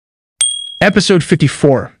Episode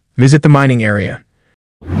 54, Visit the Mining Area.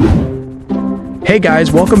 Hey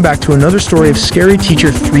guys, welcome back to another story of Scary Teacher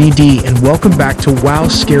 3D, and welcome back to Wow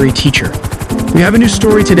Scary Teacher. We have a new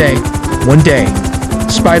story today. One day,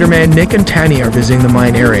 Spider-Man, Nick, and Tanny are visiting the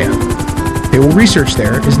mine area. They will research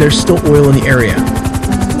there as there's still oil in the area.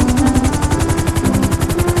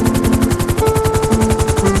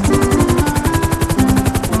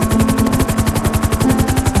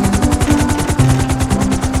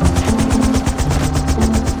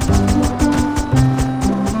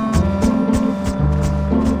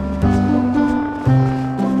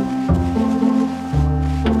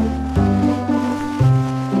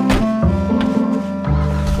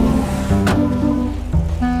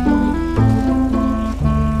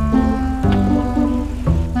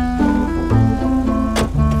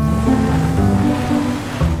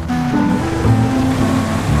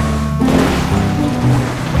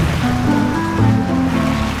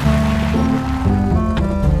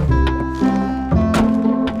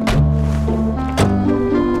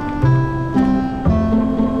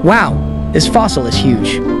 Wow, this fossil is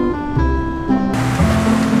huge.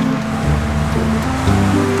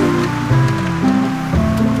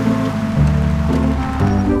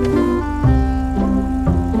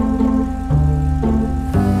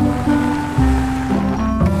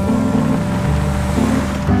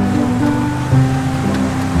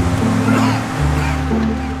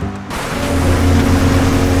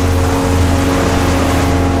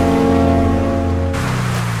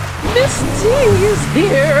 Miss T is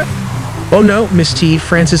here! Oh no, Miss T,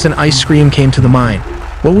 Francis and Ice Cream came to the mine.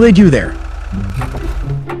 What will they do there?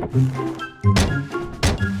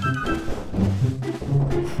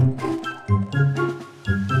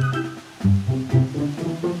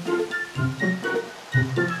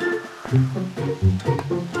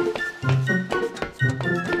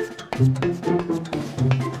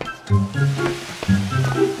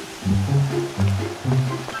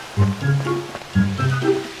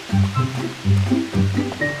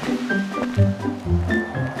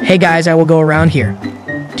 Hey guys, I will go around here.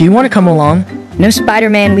 Do you want to come along? No,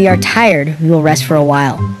 Spider-Man, we are tired. We will rest for a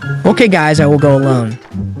while. Okay guys, I will go alone.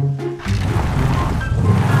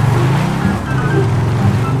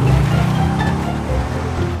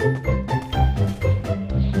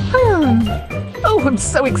 Oh, I'm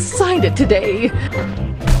so excited today!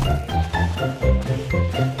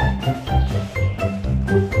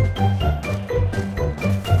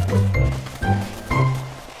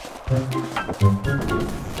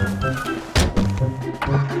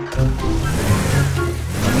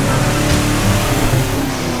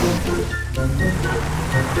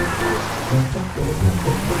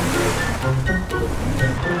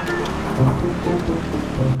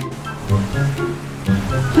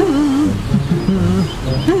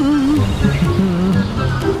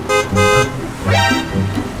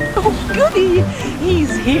 Oh, goody!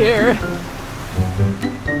 He's here!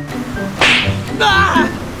 Ah!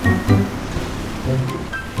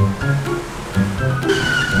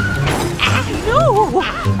 No!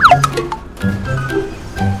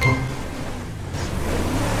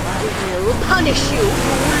 I will punish you, you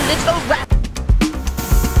little rat!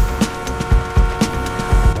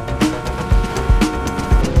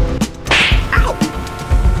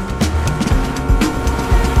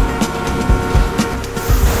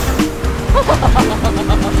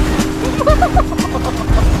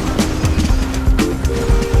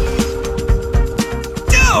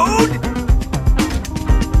 Dude!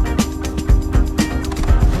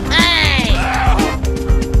 Hey!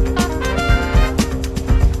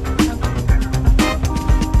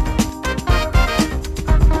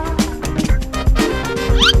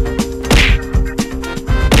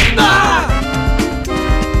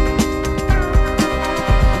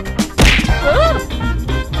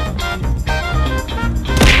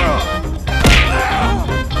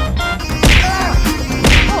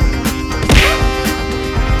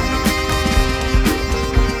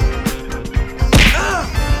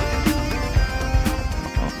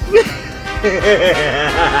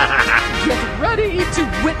 Get ready to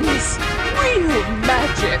witness real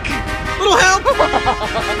magic! Little help!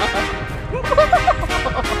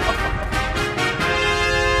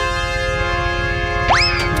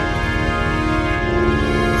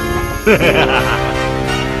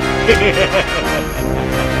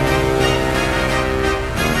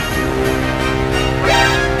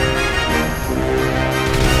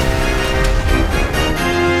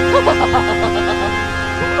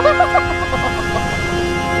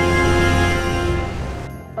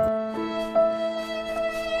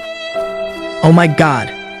 Oh my god,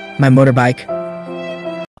 my motorbike.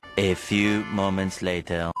 A few moments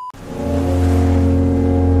later.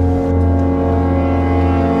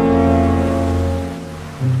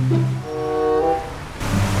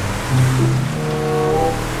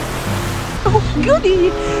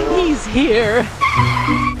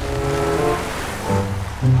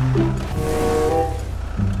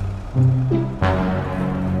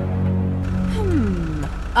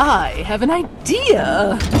 I have an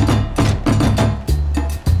idea.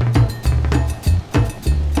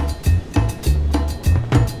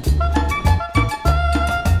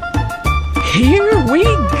 Here we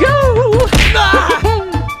go! Ah!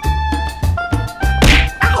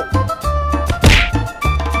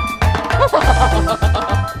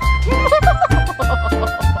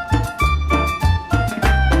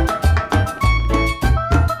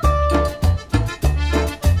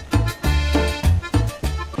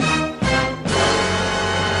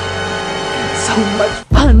 So much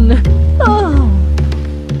fun! Oh.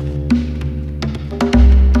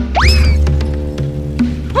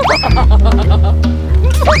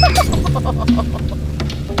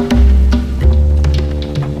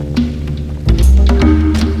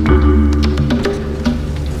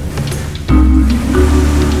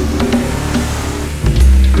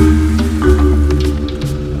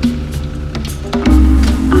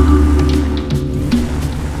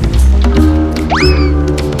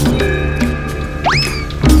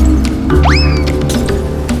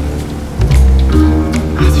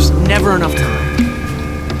 There's never enough time.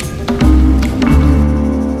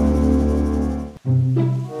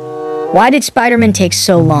 Why did Spiderman take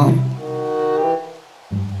so long?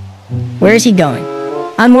 Where is he going?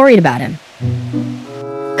 I'm worried about him.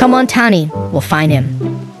 Come on, Tani, we'll find him.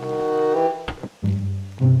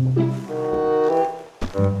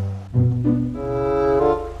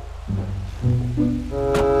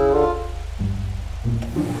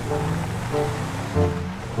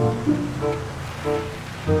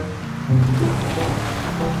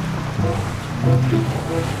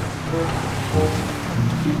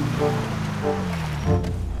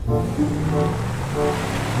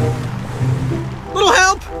 Little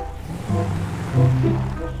help!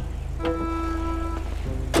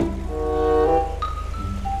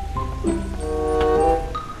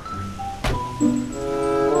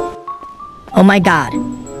 Oh my God,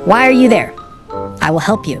 why are you there? I will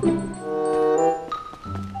help you.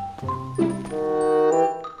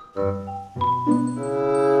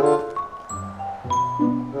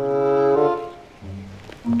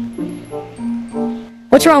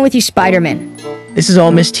 What's wrong with you, Spiderman? This is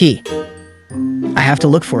all Miss T. I have to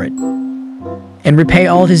look for it and repay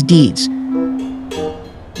all of his deeds.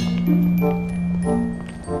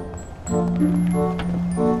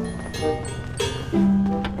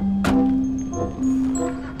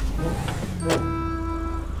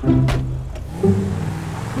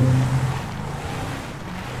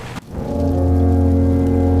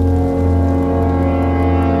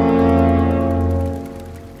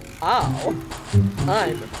 Wow,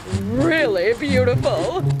 I'm really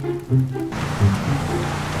beautiful.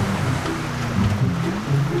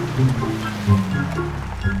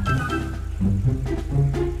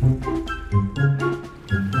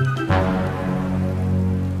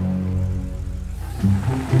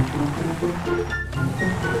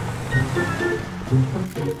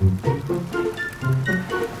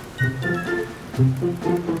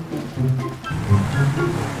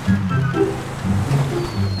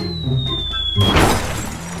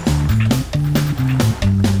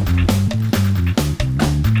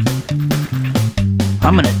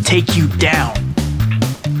 I'm gonna take you down.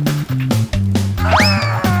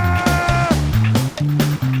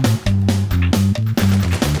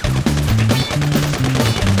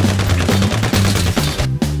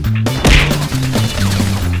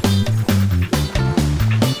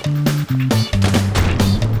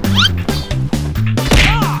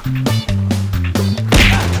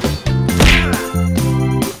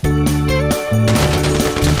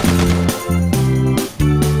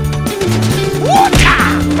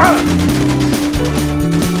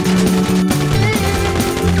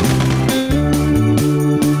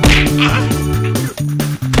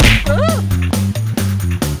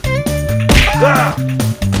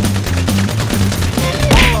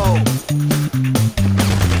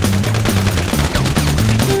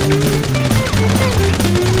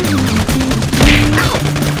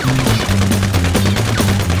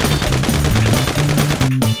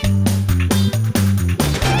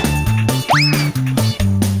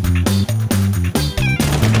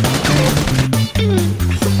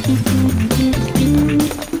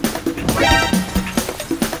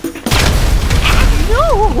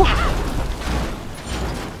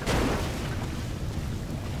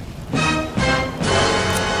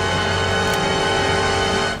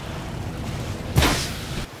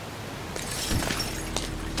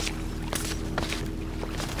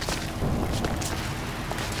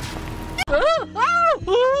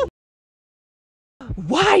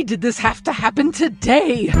 Why did this have to happen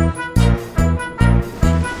today?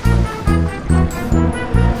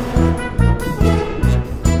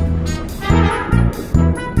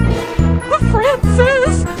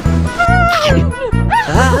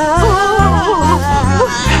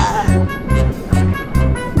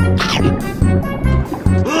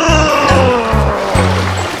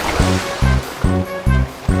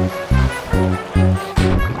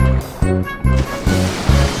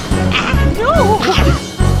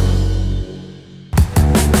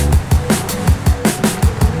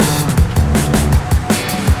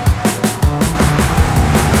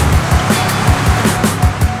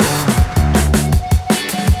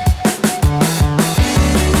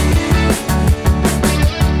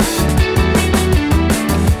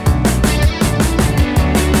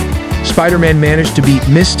 Spider-Man managed to beat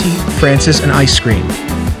Misty, Francis, and Ice Cream.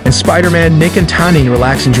 And Spider-Man, Nick, and Tiny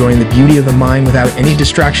relax enjoying the beauty of the mine without any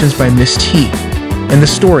distractions by Miss T. And the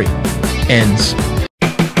story ends.